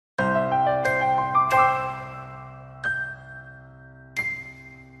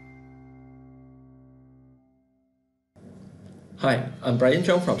Hi, I'm Brian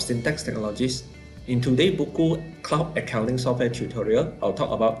Chong from Syntax Technologies. In today's Bukku Cloud Accounting Software tutorial, I'll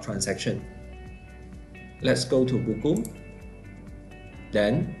talk about transaction. Let's go to Bukku.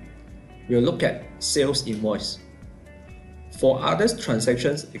 Then, we'll look at sales invoice. For other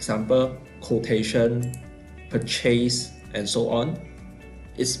transactions, example, quotation, purchase, and so on,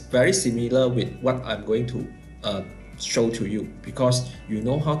 it's very similar with what I'm going to show to you, because you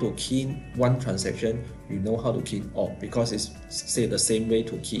know how to key in one transaction, you know how to key in all, because it's say the same way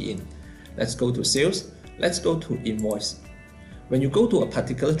to key in. Let's go to sales. Let's go to invoice. When you go to a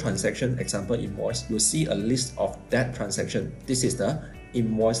particular transaction, example invoice, you'll see a list of that transaction. This is the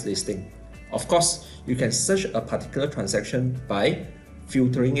invoice listing. Of course, you can search a particular transaction by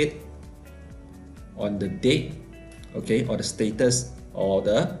filtering it on the date, okay, or the status, or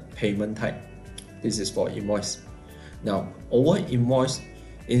the payment type. This is for invoice. Now, over invoice,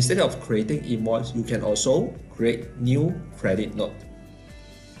 instead of creating invoice, you can also create new credit note.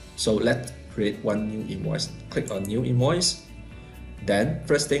 So let's create one new invoice. Click on new invoice. Then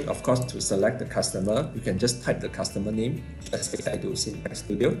first thing, of course, to select the customer, you can just type the customer name. Let's say I do Syntax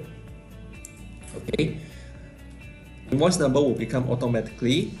Studio. Okay. Invoice number will become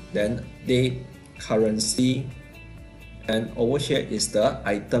automatically, then date, currency, and over here is the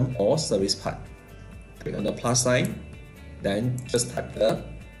item or service part. Click on the plus sign, then just type the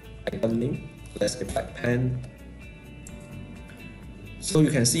item name. Let's say black pen. So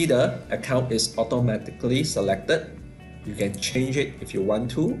you can see the account is automatically selected. You can change it if you want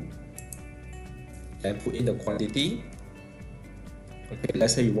to, and put in the quantity. Okay,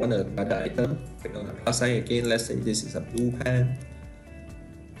 let's say you want another item. Click on the plus sign again. Let's say this is a blue pen.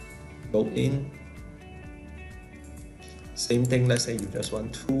 Go in. Same thing, let's say you just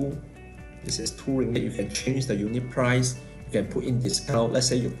want 2. This is 2 ringgit. You can change the unit price. You can put in discount. Let's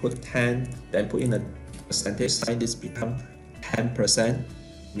say you put 10, then put in a percentage sign. This become 10%.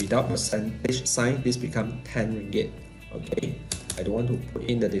 Without percentage sign, this become 10 ringgit. Okay, I don't want to put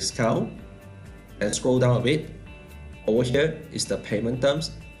in the discount. And scroll down a bit. Over here is the payment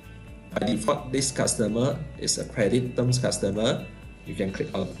terms. By default, this customer is a credit terms customer. You can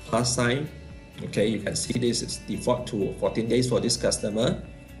click on the plus sign. Okay, you can see this is default to 14 days for this customer.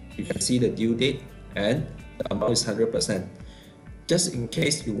 You can see the due date and the amount is 100%. Just in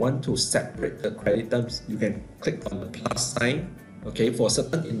case you want to separate the credit terms, you can click on the plus sign. Okay, for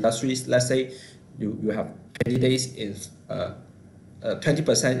certain industries, let's say you have 20 days in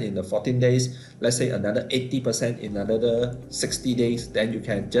 20% in the 14 days, let's say another 80% in another 60 days, then you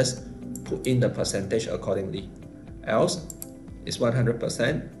can just put in the percentage accordingly. Else, it's 100%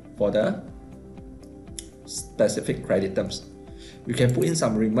 for the specific credit terms. You can put in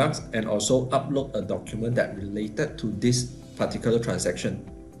some remarks and also upload a document that related to this particular transaction.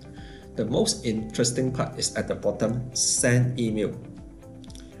 The most interesting part is at the bottom, send email.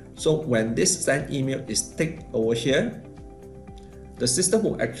 So when this send email is ticked over here, the system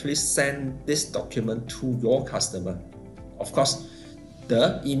will actually send this document to your customer. Of course,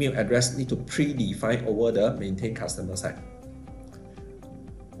 the email address need to predefine over the maintain customer side.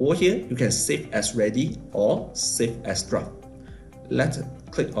 Over here, you can save as ready or save as draft. Let's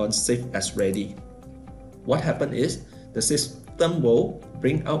click on save as ready. What happens is the system will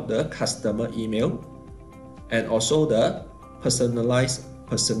bring out the customer email and also the personalized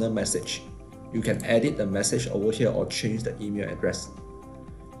personal message. You can edit the message over here or change the email address.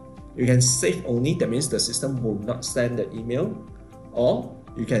 You can save only, that means the system will not send the email, or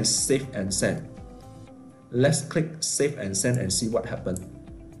you can save and send. Let's click save and send and see what happens.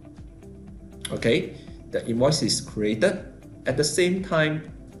 Okay, the invoice is created. At the same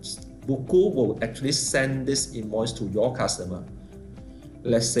time, Bukku will actually send this invoice to your customer.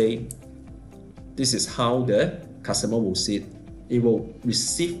 Let's say this is how the customer will see it. It will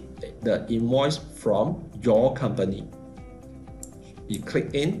receive the invoice from your company. You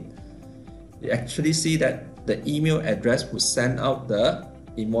click in, you actually see that the email address who send out the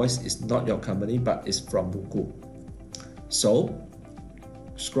invoice is not your company, but is from Bukku. So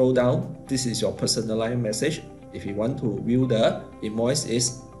scroll down, this is your personalized message. If you want to view the invoice,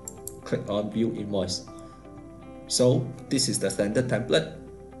 click on view invoice. So this is the standard template,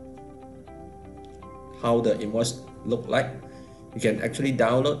 how the invoice look like. You can actually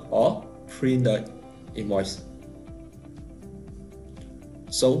download or print the invoice.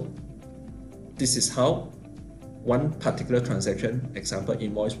 So this is how one particular transaction, example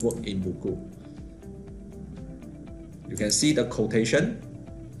invoice, work in Bukku. You can see the quotation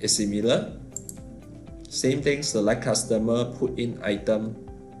is similar. Same thing, select customer, put in item,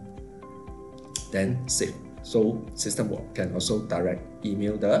 then save. So system can also direct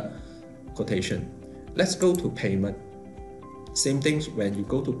email the quotation. Let's go to payment. Same thing when you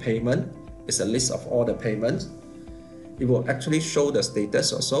go to payment, it's a list of all the payments. It will actually show the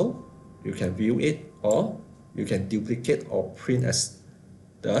status also. You can view it, or you can duplicate or print as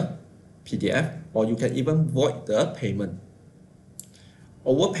the PDF, or you can even void the payment.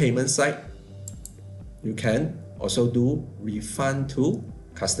 Over payment side, you can also do refund to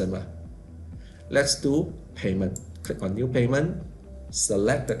customer. Let's do payment. Click on new payment,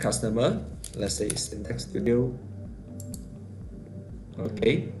 select the customer, let's say Syntax Studio.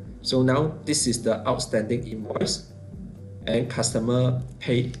 Okay, so now this is the outstanding invoice and customer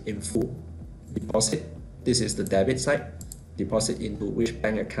paid in full. Deposit, this is the debit side, deposit into which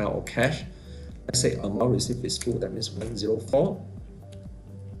bank account or cash. Let's say amount received is full, that means 104.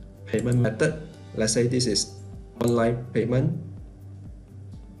 Payment method, let's say this is online payment.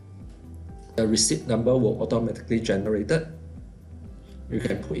 The receipt number will automatically generated. You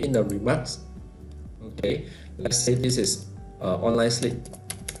can put in the remarks. Okay, let's say this is online slip.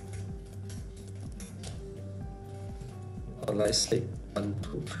 Online slip 1,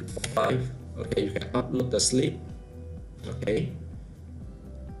 2, 3, 4, 5. Okay, you can upload the slip. Okay,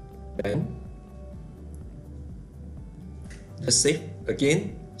 then just save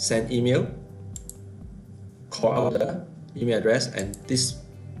again. Send email. Call out the email address, and this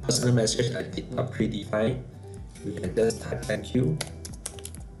personal message I did not predefine. You can just type thank you.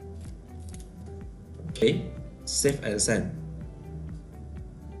 Okay, save and send.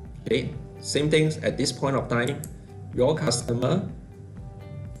 Okay, same things at this point of time. Your customer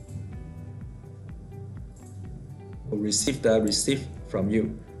will receive the receipt from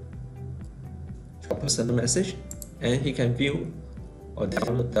you, your personal message, and he can view or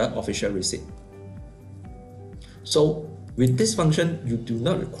download the official receipt. So with this function, you do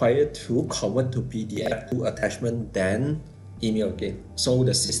not require to convert to PDF, to attachment, then email again. So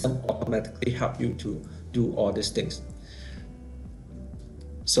the system automatically help you to do all these things.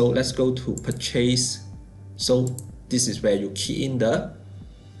 So let's go to purchase. So this is where you key in the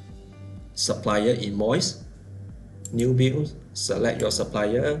supplier invoice, new bills, select your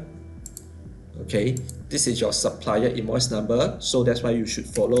supplier. Okay, this is your supplier invoice number, so that's why you should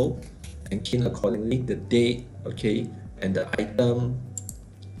follow and key in accordingly the date, okay, and the item.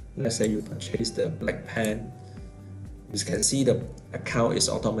 Let's say you purchase the black pen. You can see the account is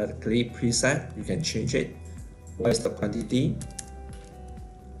automatically preset. You can change it. What is the quantity?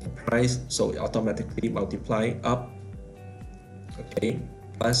 The price, so it automatically multiply up. Okay,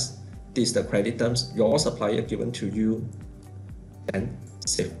 plus this is the credit terms your supplier given to you, and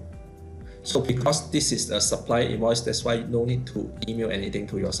save. So because this is a supplier invoice, that's why no need to email anything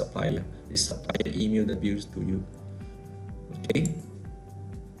to your supplier. The supplier email the bills to you. Okay.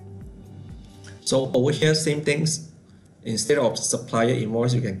 So over here, same things. Instead of supplier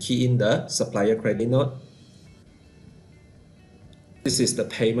invoice, you can key in the supplier credit note. This is the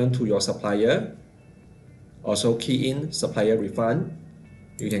payment to your supplier. Also key in supplier refund.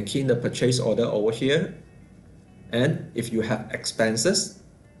 You can key in the purchase order over here. And if you have expenses,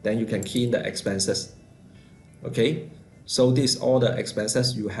 then you can key in the expenses. Okay, so this is all the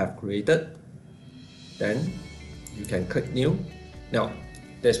expenses you have created. Then you can click new. Now,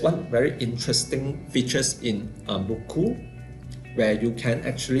 there's one very interesting features in Bukku, where you can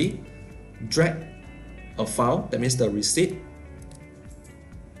actually drag a file, that means the receipt.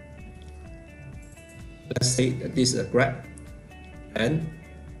 Let's say that this is a Grab, and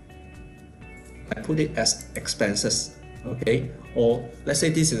I put it as expenses. Okay, or let's say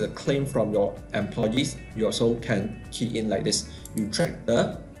this is a claim from your employees, you also can key in like this. You drag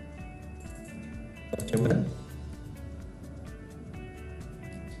the document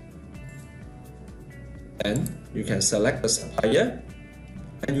and you can select the supplier,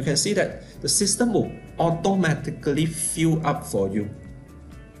 and you can see that the system will automatically fill up for you.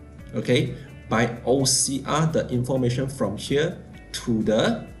 Okay, by OCR the information from here to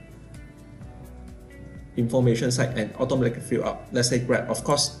the information side and automatically fill up. Let's say Grab, of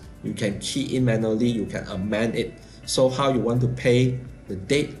course you can key in manually, you can amend it. So how you want to pay, the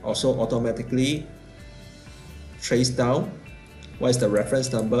date also automatically trace down. What is the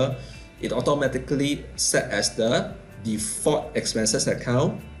reference number? It automatically set as the default expenses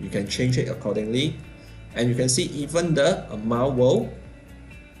account. You can change it accordingly, and you can see even the amount will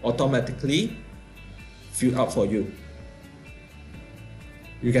automatically fill up for you.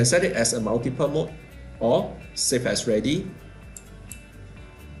 You can set it as a multiple mode or save as ready.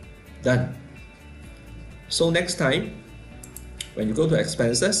 Done. So next time when you go to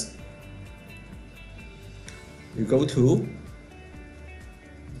expenses, you go to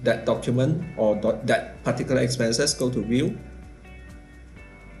that document or that particular expenses, go to view.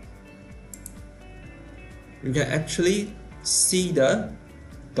 You can actually see the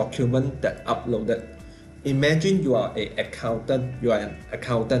document that uploaded. Imagine you are an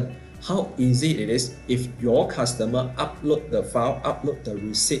accountant. How easy it is if your customer upload the file, upload the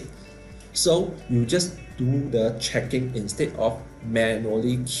receipt. So you just do the checking instead of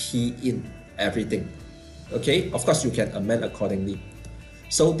manually key in everything. Okay, of course you can amend accordingly.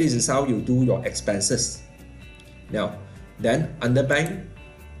 So this is how you do your expenses. Now, then under bank,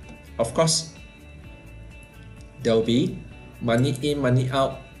 of course, there will be money in, money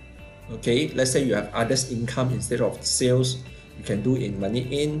out. Okay, let's say you have others income instead of sales, you can do in money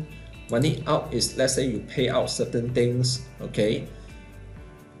in. Money out is, let's say you pay out certain things. Okay,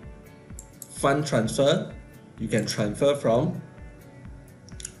 fund transfer, you can transfer from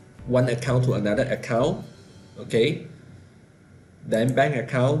one account to another account. Okay, then bank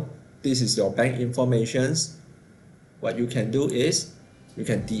account, this is your bank informations. What you can do is you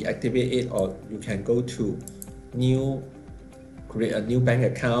can deactivate it, or you can go to new, create a new bank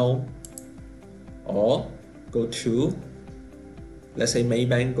account, or go to, let's say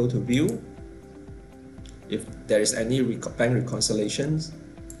Maybank, go to view. If there is any bank reconciliations,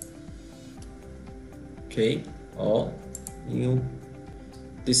 okay, or new,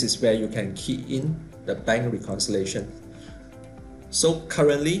 this is where you can key in the bank reconciliation. So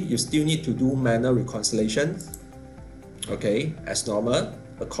currently you still need to do manual reconciliation. Okay, as normal,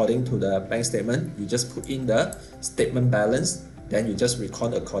 according to the bank statement, you just put in the statement balance, then you just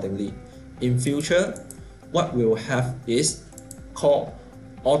recon accordingly. In future, what we'll have is called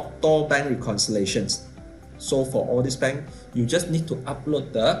auto bank reconciliations. So for all this bank, you just need to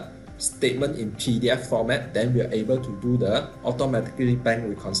upload the statement in PDF format, then we are able to do the automatically bank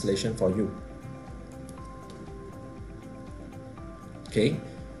reconciliation for you. Okay,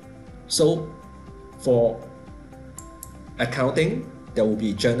 so for accounting, there will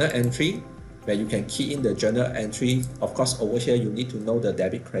be journal entry where you can key in the journal entry. Of course, over here you need to know the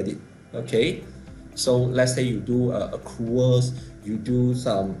debit credit. Okay, so let's say you do accruals, you do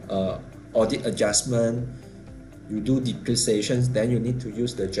some audit adjustment, you do depreciations, then you need to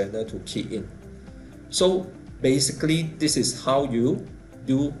use the journal to key in. So basically, this is how you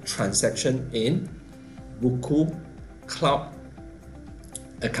do transaction in Bukku Cloud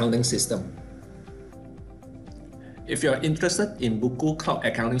accounting system. If you are interested in Bukku Cloud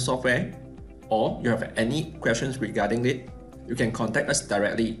accounting software, or you have any questions regarding it, you can contact us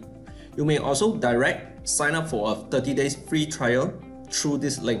directly. You may also direct sign up for a 30 days free trial through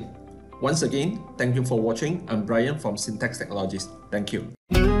this link. Once again, thank you for watching. I'm Brian from Syntax Technologies. Thank you.